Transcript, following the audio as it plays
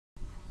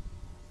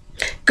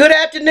Good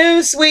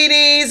afternoon,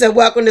 sweeties, and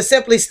welcome to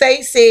Simply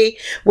Stacy,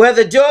 where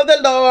the joy of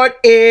the Lord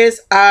is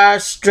our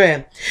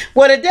strength.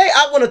 Well, today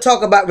I want to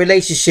talk about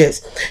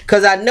relationships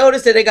because I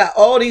noticed that they got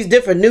all these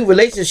different new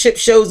relationship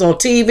shows on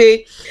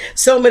TV,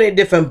 so many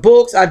different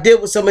books. I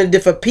deal with so many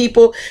different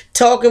people,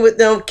 talking with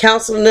them,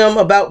 counseling them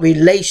about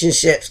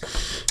relationships.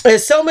 And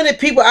so many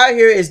people out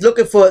here is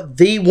looking for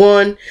the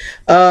one,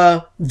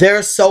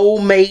 their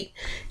soulmate,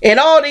 and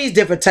all these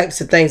different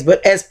types of things.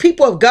 But as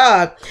people of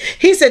God,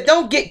 he said,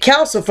 don't get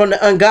counsel from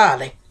the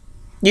ungodly.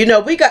 You know,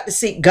 we got to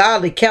seek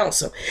godly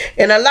counsel.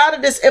 And a lot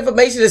of this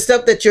information is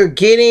stuff that you're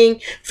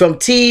getting from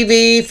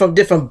TV, from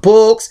different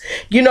books,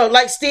 you know,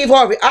 like Steve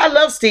Harvey. I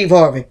love Steve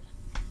Harvey,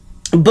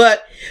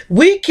 but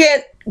we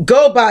can't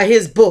go by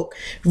his book.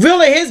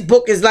 Really, his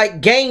book is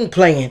like game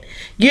playing,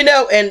 you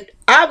know, and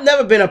I've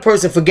never been a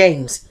person for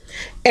games,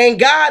 and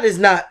God is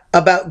not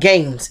about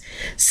games.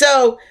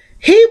 So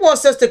he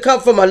wants us to come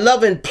from a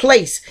loving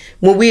place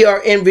when we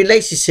are in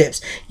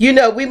relationships. You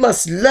know, we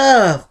must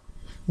love,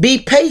 be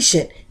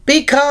patient,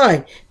 be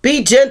kind,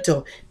 be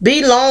gentle,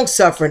 be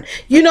long-suffering.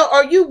 You know,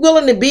 are you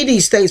willing to be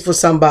these things for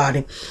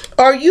somebody?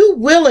 Are you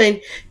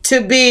willing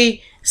to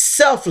be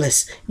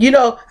selfless? You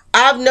know,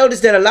 I've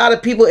noticed that a lot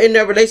of people in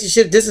their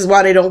relationships, this is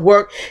why they don't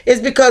work, is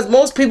because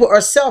most people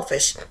are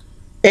selfish.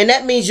 And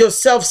that means you're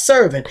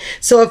self-serving.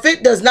 So if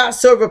it does not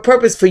serve a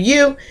purpose for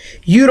you,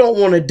 you don't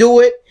want to do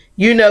it.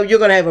 You know, you're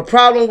going to have a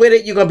problem with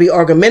it. You're going to be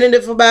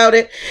argumentative about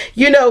it.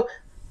 You know,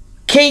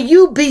 can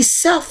you be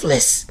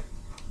selfless?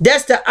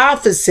 That's the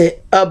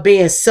opposite of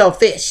being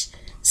selfish.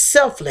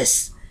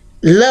 Selfless.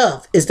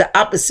 Love is the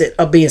opposite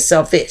of being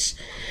selfish.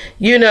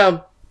 You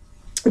know,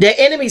 the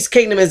enemy's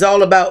kingdom is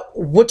all about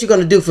what you're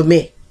going to do for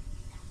me.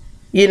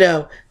 You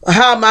know,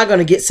 how am I going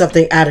to get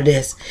something out of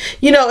this?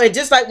 You know, and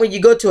just like when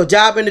you go to a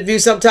job interview,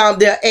 sometimes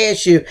they'll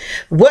ask you,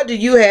 what do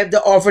you have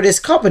to offer this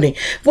company?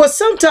 Well,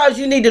 sometimes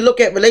you need to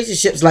look at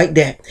relationships like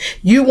that.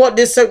 You want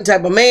this certain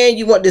type of man,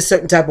 you want this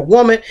certain type of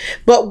woman,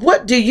 but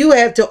what do you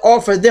have to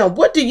offer them?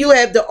 What do you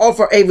have to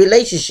offer a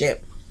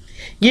relationship?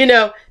 You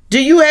know,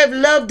 do you have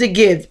love to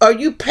give? Are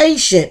you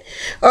patient?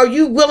 Are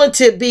you willing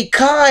to be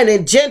kind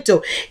and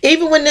gentle?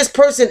 Even when this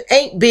person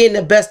ain't being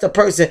the best of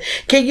person,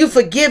 can you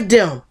forgive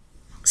them?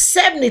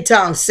 70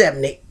 times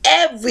 70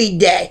 every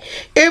day,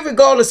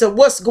 irregardless of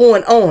what's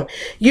going on.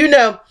 You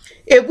know,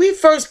 if we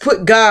first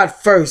put God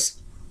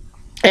first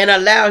and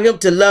allow him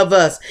to love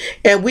us,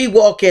 and we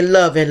walk in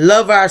love and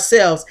love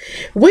ourselves,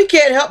 we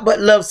can't help but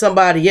love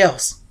somebody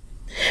else.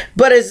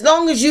 But as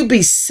long as you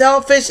be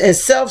selfish and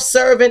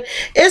self-serving,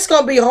 it's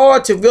going to be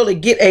hard to really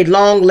get a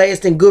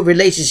long-lasting good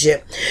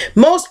relationship.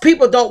 Most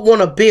people don't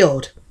want to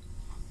build.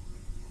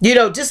 You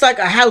know, just like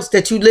a house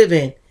that you live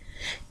in,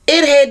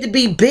 it had to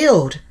be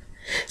built.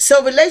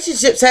 So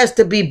relationships has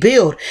to be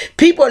built.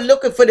 People are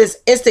looking for this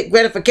instant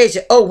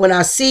gratification. Oh, when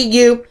I see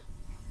you,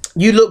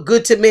 you look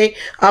good to me.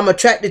 I'm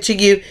attracted to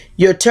you.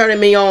 You're turning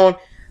me on.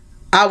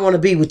 I want to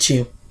be with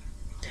you.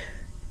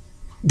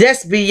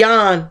 That's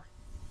beyond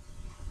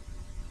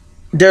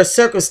their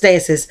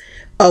circumstances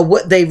of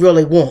what they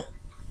really want.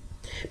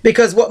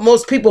 Because what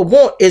most people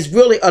want is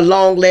really a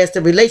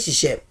long-lasting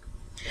relationship.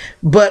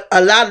 But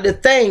a lot of the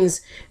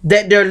things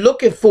that they're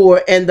looking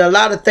for, and a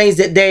lot of things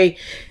that they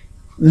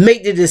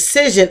make the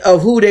decision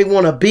of who they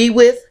want to be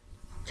with,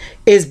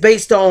 is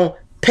based on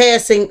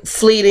passing,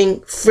 fleeting,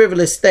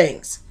 frivolous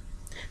things,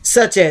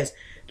 such as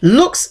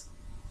looks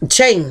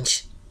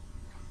change.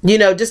 You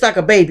know, just like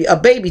a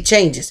baby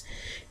changes.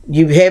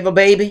 You have a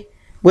baby,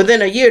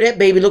 within a year that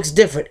baby looks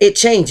different. It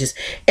changes.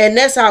 And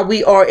that's how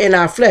we are in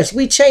our flesh.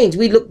 We change,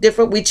 we look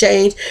different, we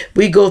change,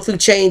 we go through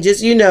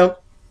changes, you know.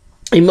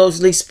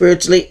 Emotionally,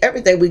 spiritually,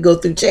 everything we go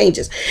through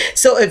changes.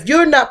 So if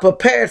you're not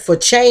prepared for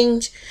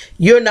change,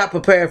 you're not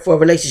prepared for a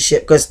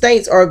relationship, because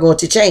things are going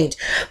to change.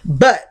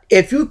 But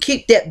if you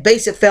keep that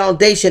basic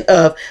foundation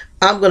of,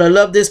 I'm going to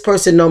love this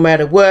person no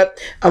matter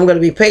what, I'm going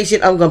to be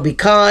patient, I'm going to be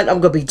kind,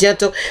 I'm going to be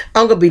gentle,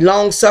 I'm going to be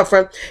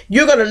long-suffering,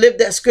 you're going to live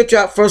that scripture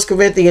out, 1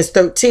 Corinthians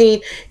 13.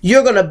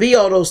 You're going to be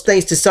all those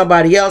things to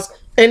somebody else.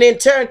 And in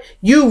turn,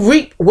 you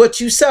reap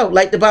what you sow,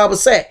 like the Bible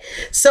said.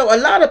 So a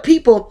lot of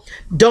people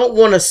don't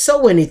want to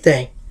sow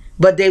anything,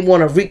 but they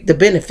want to reap the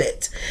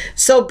benefits.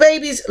 So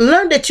babies,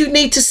 learn that you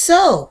need to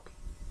sow.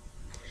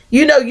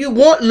 You know, you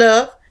want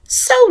love,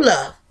 sow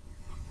love,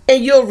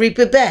 and you'll reap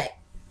it back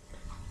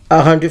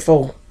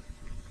 100-fold.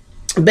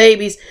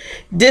 Babies,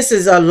 this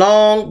is a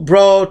long,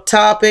 broad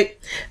topic.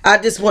 I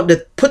just want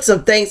to put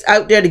some things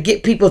out there to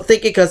get people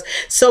thinking, because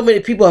so many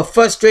people are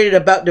frustrated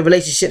about the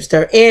relationships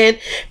they're in,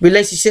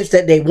 relationships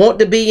that they want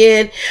to be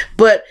in.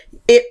 But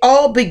it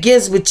all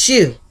begins with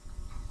you.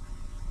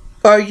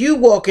 Are you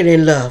walking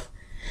in love?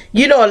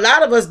 You know, a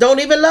lot of us don't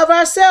even love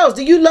ourselves.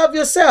 Do you love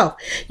yourself?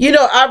 You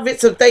know, I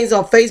read some things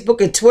on Facebook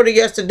and Twitter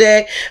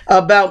yesterday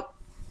about,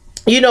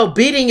 you know,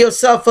 beating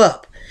yourself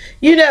up.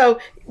 You know,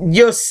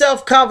 your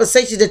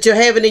self-conversations that you're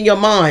having in your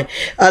mind.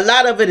 A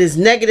lot of it is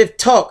negative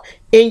talk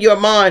in your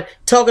mind,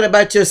 talking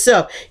about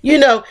yourself. You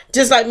know,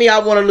 just like me, I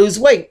want to lose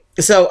weight.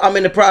 So I'm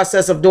in the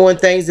process of doing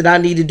things that I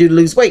need to do to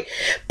lose weight.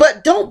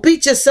 But don't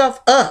beat yourself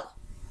up.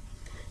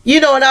 You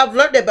know, and I've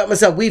learned that about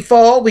myself. We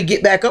fall, we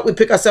get back up, we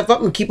pick ourselves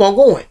up and keep on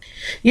going.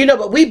 You know,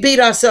 but we beat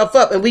ourselves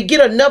up and we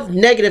get enough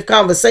negative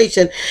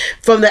conversation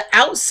from the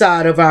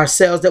outside of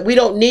ourselves that we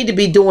don't need to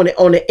be doing it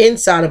on the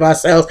inside of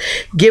ourselves,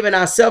 giving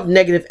ourselves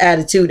negative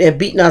attitude and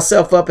beating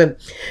ourselves up and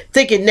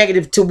thinking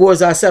negative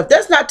towards ourselves.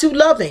 That's not too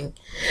loving.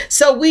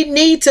 So we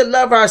need to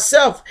love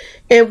ourselves.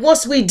 And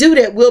once we do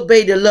that, we'll be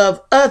able to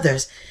love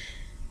others.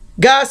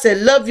 God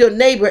said, love your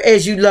neighbor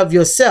as you love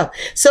yourself.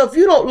 So if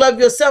you don't love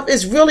yourself,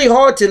 it's really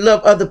hard to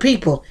love other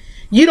people.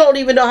 You don't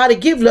even know how to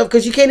give love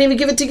because you can't even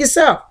give it to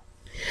yourself.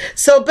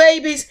 So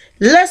babies,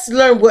 let's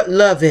learn what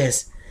love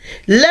is.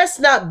 Let's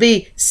not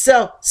be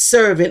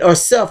self-serving or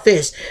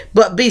selfish,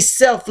 but be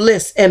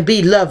selfless and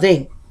be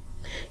loving.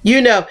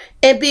 You know,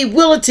 and be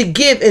willing to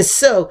give and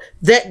sow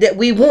that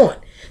we want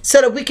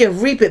so that we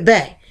can reap it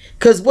back.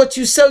 Because what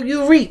you sow,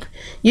 you reap.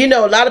 You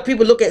know, a lot of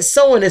people look at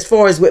sowing as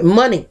far as with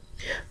money.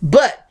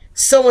 But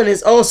sowing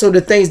is also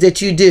the things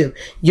that you do,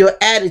 your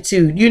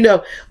attitude, you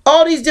know,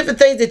 all these different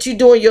things that you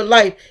do in your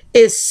life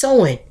is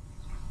sowing.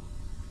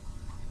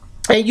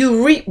 And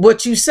you reap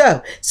what you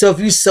sow. So if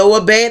you sow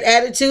a bad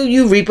attitude,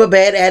 you reap a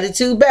bad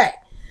attitude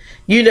back.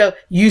 You know,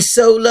 you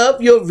sow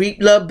love, you'll reap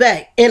love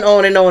back. And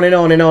on and on and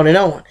on and on and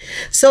on.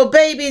 So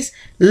babies,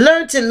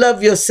 learn to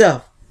love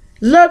yourself.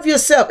 Love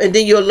yourself, and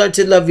then you'll learn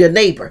to love your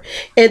neighbor.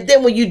 And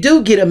then when you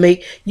do get a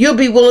mate, you'll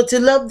be willing to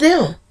love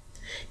them.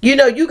 You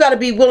know, you got to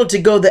be willing to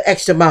go the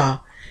extra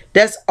mile.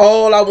 That's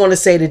all I want to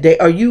say today.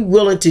 Are you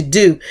willing to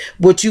do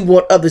what you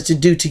want others to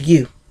do to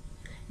you?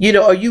 You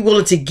know, are you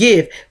willing to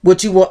give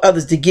what you want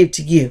others to give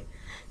to you?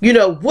 You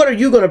know, what are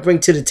you going to bring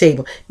to the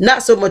table?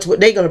 Not so much what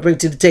they're going to bring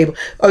to the table.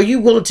 Are you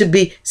willing to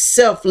be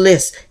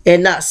selfless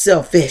and not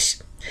selfish?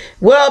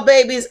 Well,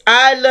 babies,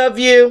 I love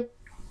you.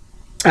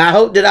 I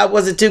hope that I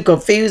wasn't too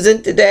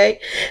confusing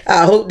today.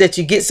 I hope that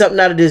you get something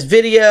out of this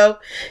video.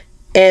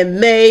 And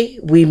may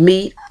we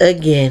meet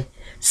again.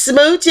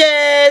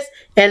 Smooches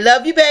and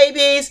love you,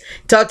 babies.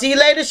 Talk to you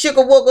later,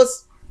 sugar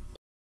woogles.